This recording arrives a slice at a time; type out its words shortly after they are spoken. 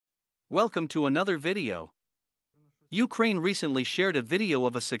Welcome to another video. Ukraine recently shared a video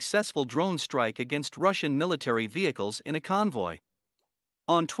of a successful drone strike against Russian military vehicles in a convoy.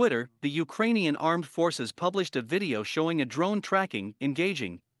 On Twitter, the Ukrainian armed forces published a video showing a drone tracking,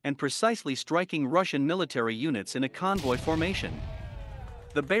 engaging, and precisely striking Russian military units in a convoy formation.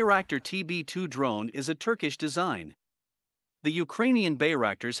 The Bayraktar TB2 drone is a Turkish design. The Ukrainian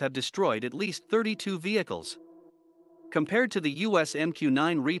Bayraktars have destroyed at least 32 vehicles. Compared to the US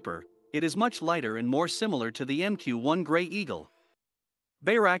MQ-9 Reaper, it is much lighter and more similar to the MQ-1 Grey Eagle.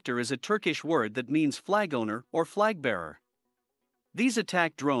 Bayraktar is a Turkish word that means flag owner or flag bearer. These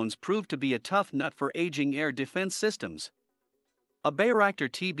attack drones prove to be a tough nut for aging air defense systems. A Bayraktar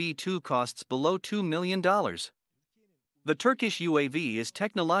TB2 costs below $2 million. The Turkish UAV is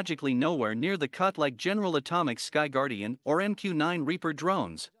technologically nowhere near the cut like General Atomics SkyGuardian or MQ-9 Reaper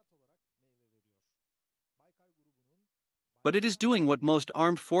drones. But it is doing what most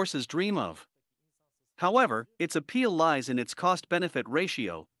armed forces dream of. However, its appeal lies in its cost-benefit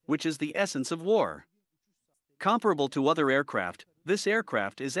ratio, which is the essence of war. Comparable to other aircraft, this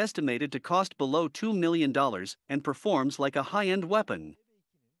aircraft is estimated to cost below $2 million and performs like a high-end weapon.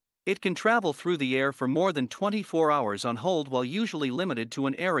 It can travel through the air for more than 24 hours on hold while usually limited to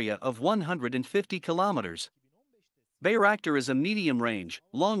an area of 150 kilometers. Bayraktar is a medium-range,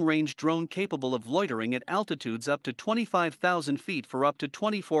 long-range drone capable of loitering at altitudes up to 25,000 feet for up to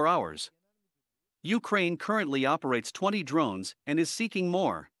 24 hours. Ukraine currently operates 20 drones and is seeking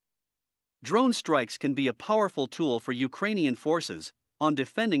more. Drone strikes can be a powerful tool for Ukrainian forces on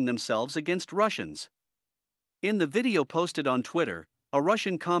defending themselves against Russians. In the video posted on Twitter, a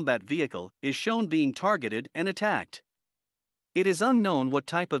Russian combat vehicle is shown being targeted and attacked. It is unknown what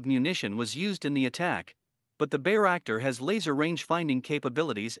type of munition was used in the attack, but the Bayraktar has laser range-finding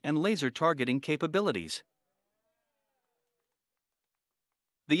capabilities and laser targeting capabilities.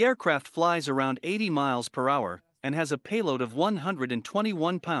 The aircraft flies around 80 miles per hour and has a payload of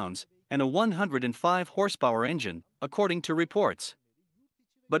 121 pounds and a 105 horsepower engine, according to reports.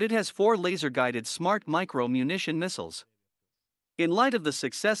 But it has 4 laser-guided smart micro-munition missiles. In light of the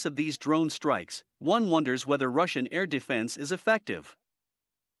success of these drone strikes, one wonders whether Russian air defense is effective.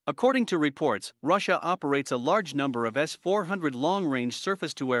 According to reports, Russia operates a large number of S-400 long-range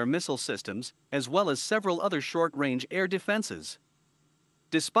surface-to-air missile systems, as well as several other short-range air defenses.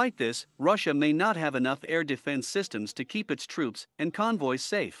 Despite this, Russia may not have enough air defense systems to keep its troops and convoys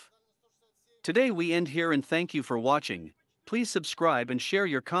safe. Today we end here and thank you for watching. Please subscribe and share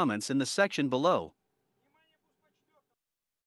your comments in the section below.